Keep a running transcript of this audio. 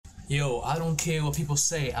Yo, I don't care what people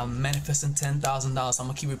say. I'm manifesting $10,000. I'm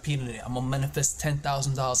gonna keep repeating it. I'm gonna manifest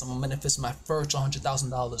 $10,000. I'm gonna manifest my first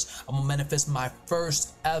 $100,000. I'm gonna manifest my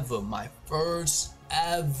first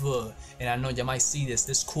ever. And I know you might see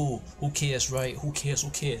this cool. Who cares, right? Who cares?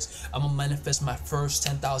 I'm gonna manifest my first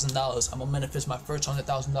 $10,000. I'm gonna manifest my first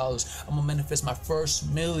 $100,000. I'm gonna manifest my first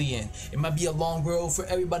million. It might be a long road for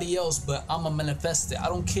everybody else, but I'm gonna manifest it. I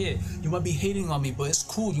don't care. You might be hating on me, but it's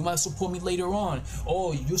cool. You might support me later on.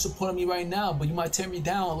 Oh, you're supporting me right now, but you might tear me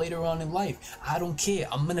down later on in life. I don't care.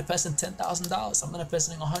 I'm manifesting $10,000. I'm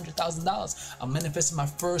manifesting $100,000. I'm manifesting my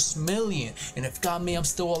first million. And if God may I'm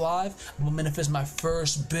still alive, I'm gonna manifest my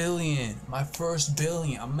first billion.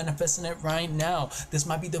 I'm manifesting it right now. This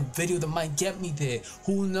might be the video that might get me there.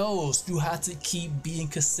 Who knows? You have to keep being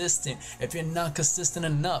consistent. If you're not consistent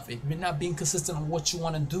enough, if you're not being consistent on what you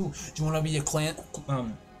want to do, you want to be a client,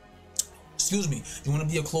 you want to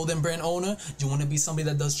be a clothing brand owner, you want to be somebody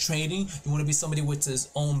that does trading, you want to be somebody with his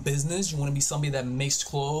own business, you want to be somebody that makes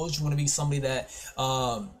clothes, you want to be somebody that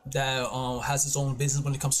has his own business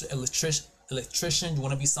when it comes to electrician, you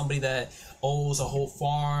want to be somebody that owns a whole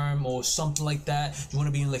farm or something like that, you want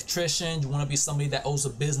to be an electrician, you want to be somebody that owns a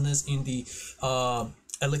business in the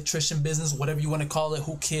electrician business, whatever you want to call it,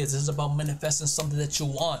 who cares? This is about manifesting something that you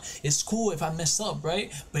want. It's cool if I mess up,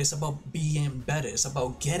 right? But it's about being better. It's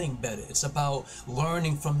about getting better. It's about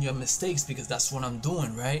learning from your mistakes, because that's what I'm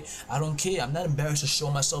doing, right? I don't care. I'm not embarrassed to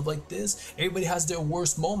show myself like this. Everybody has their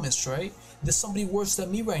worst moments, right? There's somebody worse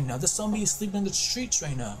than me right now. There's somebody sleeping in the streets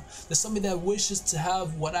right now. There's somebody that wishes to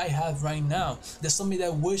have what I have right now. There's somebody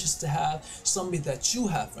that wishes to have somebody that you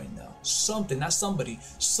have right now. Something, not somebody,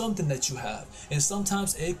 something that you have. And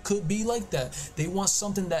sometimes it could be like that. They want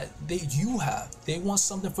something that you have. They want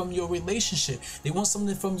something from your relationship. They want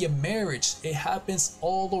something from your marriage. It happens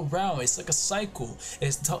all around. It's like a cycle.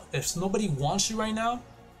 If nobody wants you right now,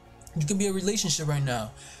 you could be a relationship right now.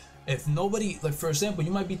 If nobody, like for example,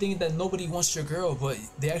 you might be thinking that nobody wants your girl, but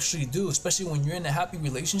they actually do, especially when you're in a happy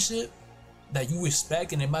relationship that you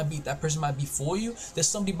respect, and it might be that person might be for you. There's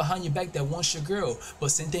somebody behind your back that wants your girl,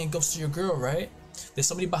 but same thing goes to your girl, right? There's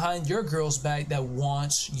somebody behind your girl's back that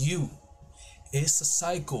wants you. It's a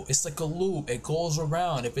cycle. It's like a loop. It goes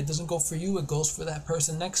around. If it doesn't go for you, it goes for that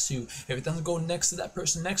person next to you. If it doesn't go next to that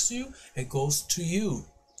person next to you, it goes to you.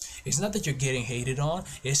 It's not that you're getting hated on,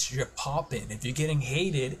 it's you're popping. If you're getting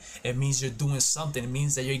hated, it means you're doing something. It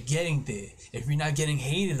means that you're getting there. If you're not getting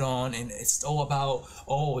hated on and it's all about,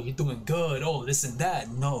 oh, you're doing good, oh, this and that,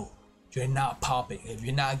 no, you're not popping. If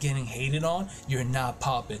you're not getting hated on, you're not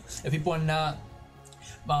popping. If people are not,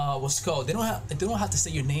 they don't have to say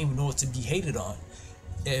your name in order to be hated on.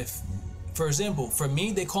 If, for example, for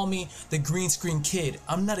me, they call me the green screen kid.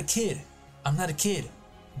 I'm not a kid,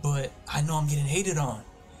 but I know I'm getting hated on.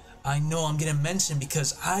 I know I'm getting mentioned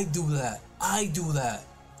because I do that. I do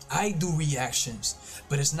reactions,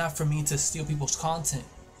 but it's not for me to steal people's content.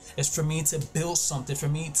 It's for me to build something, for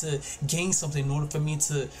me to gain something, in order for me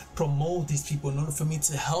to promote these people, in order for me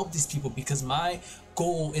to help these people, because my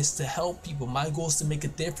goal is to help people. My goal is to make a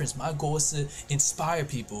difference. My goal is to inspire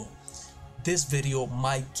people. This video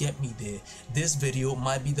might get me there. This video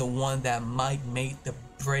might be the one that might make the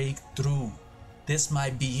breakthrough. This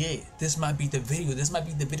might be it. This might be the video. This might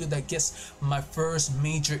be the video that gets my first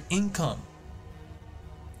major income.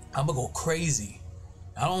 I'm gonna go crazy.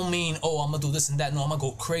 I don't mean, oh, I'm gonna do this and that. No, I'm gonna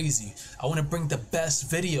go crazy. I wanna bring the best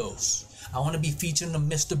videos. I wanna be featured in a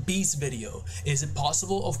Mr. Beast video. Is it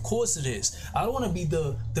possible? Of course it is. I don't wanna be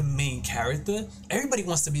the main character. Everybody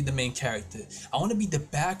wants to be the main character. I wanna be the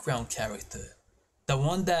background character. The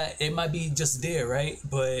one that it might be just there, right?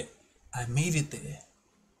 But I made it there.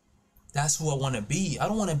 That's who I want to be. I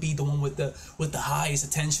don't want to be the one with the highest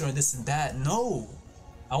attention or this and that. No,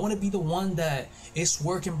 I want to be the one that is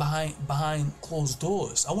working behind closed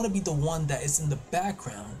doors. I want to be the one that is in the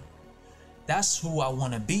background. That's who I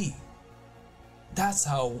want to be. That's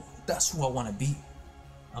who I want to be.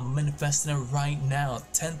 I'm manifesting it right now.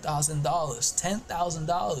 $10,000,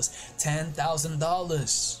 $10,000,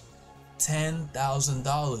 $10,000.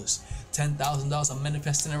 $10,000, $10,000. I'm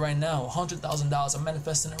manifesting it right now. $100,000. I'm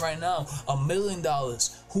manifesting it right now. $1 million.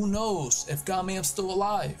 Who knows? If God may I'm still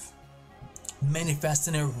alive.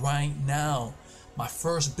 Manifesting it right now. My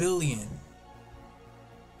first billion.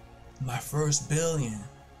 My first billion.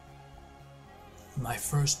 My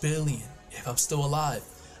first billion. If I'm still alive,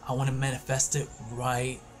 I want to manifest it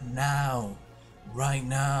right now. Right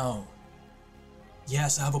now.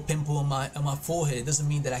 Yes, I have a pimple on my forehead. It doesn't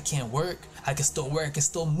mean that I can't work. I can still work. I can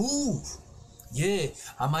still move. Yeah,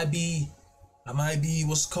 I might be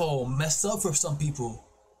what's called messed up for some people,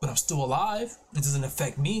 but I'm still alive. It doesn't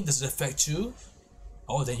affect me. Does it affect you?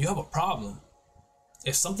 oh, then you have a problem.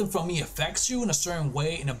 If something from me affects you in a certain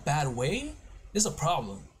way, in a bad way, there's a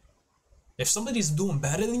problem. If somebody's doing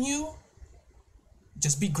better than you,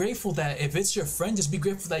 just be grateful that if it's your friend, just be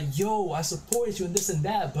grateful that, yo, I support you and this and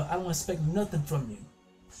that, but I don't expect nothing from you.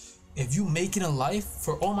 If you making a life,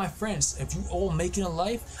 for all my friends, if you all making a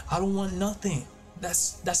life, I don't want nothing.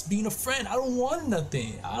 That's being a friend. I don't want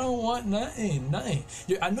nothing. I don't want nothing.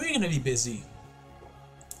 I know you're gonna be busy.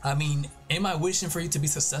 I mean, am I wishing for you to be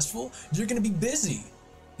successful? You're gonna be busy.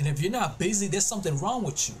 And if you're not busy, there's something wrong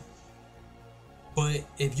with you. But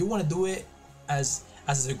if you want to do it as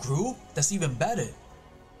a group, that's even better.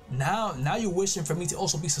 Now you're wishing for me to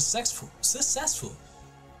also be successful.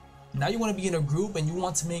 Now you want to be in a group and you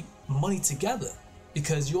want to make money together,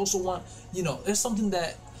 because you also want, you know, there's something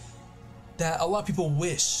that a lot of people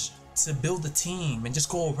wish, to build a team and just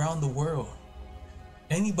go around the world.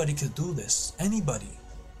 Anybody could do this, anybody.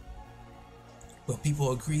 But people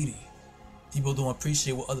are greedy. People don't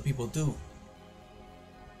appreciate what other people do.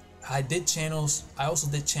 I also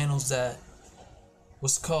did channels that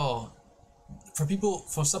was called,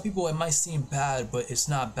 for some people it might seem bad, but it's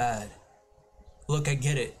not bad. Look, I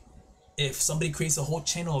get it. If somebody creates a whole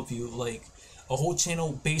channel of you, like a whole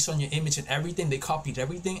channel based on your image and everything, they copied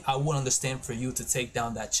everything, I would understand for you to take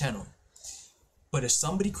down that channel. But if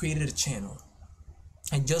somebody created a channel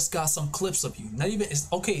and just got some clips of you, not even, it's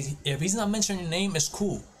okay, if he's not mentioning your name, it's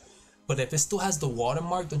cool. But if it still has the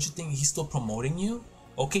watermark, don't you think he's still promoting you?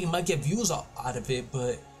 Okay, he might get views out of it,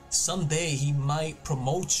 but someday he might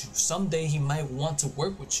promote you. Someday he might want to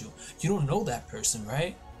work with you. You don't know that person,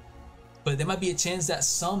 right? But there might be a chance that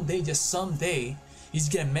someday, just someday, he's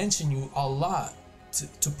gonna mention you a lot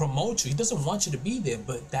to promote you. He doesn't want you to be there,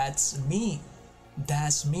 but that's me.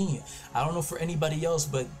 That's me. I don't know for anybody else,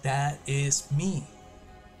 but that is me.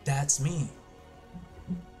 That's me.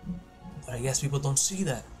 But I guess people don't see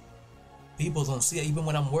that. People don't see it. Even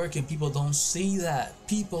when I'm working, people don't see that.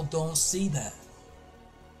 People don't see that.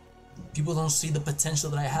 People don't see the potential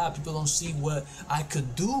that I have. People don't see what I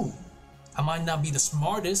could do. I might not be the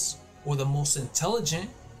smartest or the most intelligent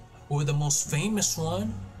or the most famous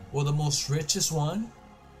one or the most richest one,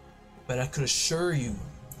 but I could assure you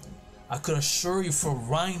for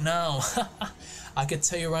right now, I could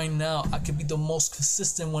tell you right now, I could be the most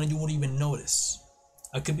consistent one and you wouldn't even notice.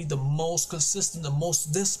 I could be the most consistent, the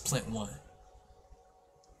most disciplined one.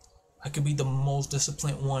 I could be the most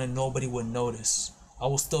disciplined one and nobody would notice. I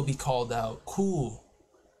will still be called out. Cool.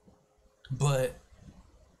 But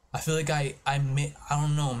I feel like I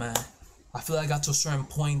don't know, man. I feel like I got to a certain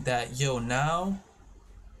point that, yo, now,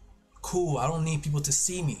 cool, I don't need people to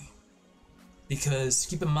see me. Because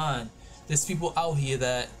keep in mind, there's people out here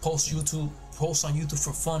that post on YouTube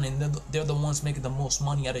for fun, and they're the ones making the most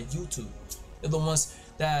money out of YouTube. They're the ones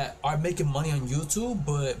that are making money on YouTube,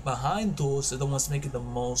 but behind those, they're the ones making the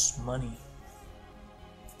most money.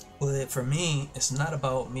 But for me, it's not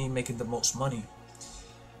about me making the most money.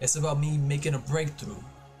 It's about me making a breakthrough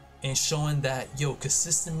and showing that, yo,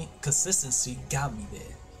 consistency got me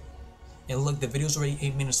there. And look, the video's already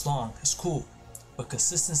 8 minutes long. It's cool, but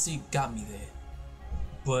consistency got me there.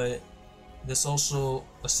 But there's also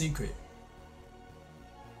a secret.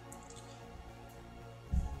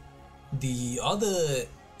 The other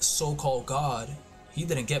so-called God, he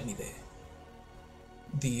didn't get me there.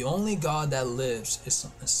 The only God that lives is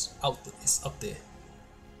up there.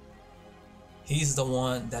 He's the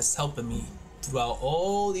one that's helping me throughout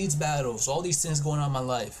all these battles, all these things going on in my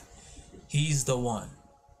life. He's the one.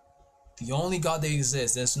 The only God that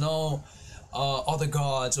exists. There's no other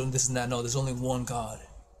gods or this and that. No, there's only one God.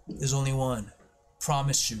 There's only one.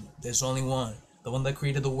 Promise you, there's only one. The one that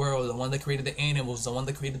created the world, the one that created the animals, the one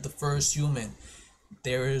that created the first human.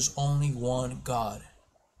 There is only one God.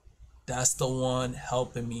 That's the one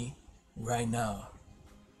helping me right now.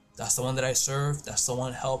 That's the one that I serve. That's the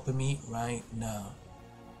one helping me right now.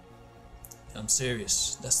 I'm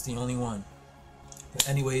serious. That's the only one. But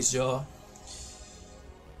anyways, y'all.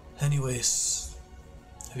 Anyways,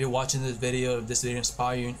 if you're watching this video, if this video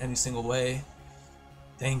inspired you in any single way,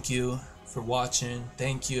 thank you for watching.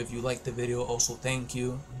 Thank you if you liked the video. Also, thank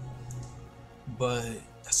you. But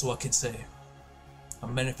that's all I can say.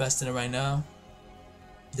 I'm manifesting it right now.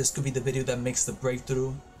 This could be the video that makes the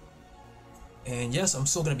breakthrough. And yes, I'm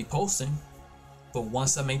still gonna be posting, but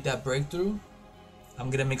once I make that breakthrough, I'm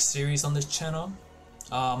gonna make series on this channel.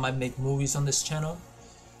 I might make movies on this channel.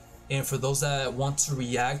 And for those that want to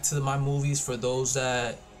react to my movies, for those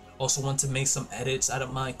that also want to make some edits out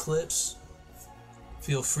of my clips,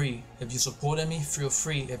 feel free. If you supported me, feel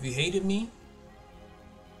free. If you hated me,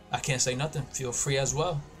 I can't say nothing. Feel free as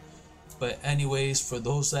well. But anyways, for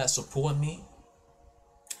those that support me,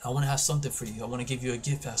 I want to have something for you. I want to give you a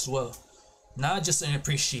gift as well. Not just an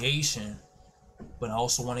appreciation, but I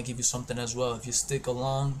also want to give you something as well. If you stick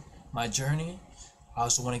along my journey, I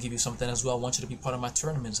also want to give you something as well. I want you to be part of my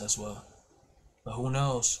tournaments as well. But who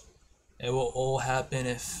knows? It will all happen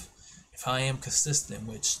if I am consistent,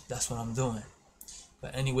 which that's what I'm doing.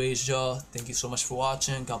 But anyways, y'all, thank you so much for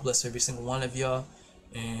watching. God bless every single one of y'all.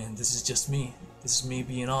 And this is just me. This is me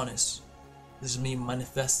being honest. This is me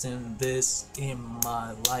manifesting this in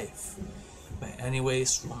my life. But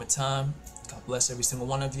anyways, one more time, God bless every single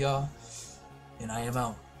one of y'all. And I am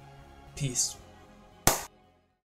out. Peace.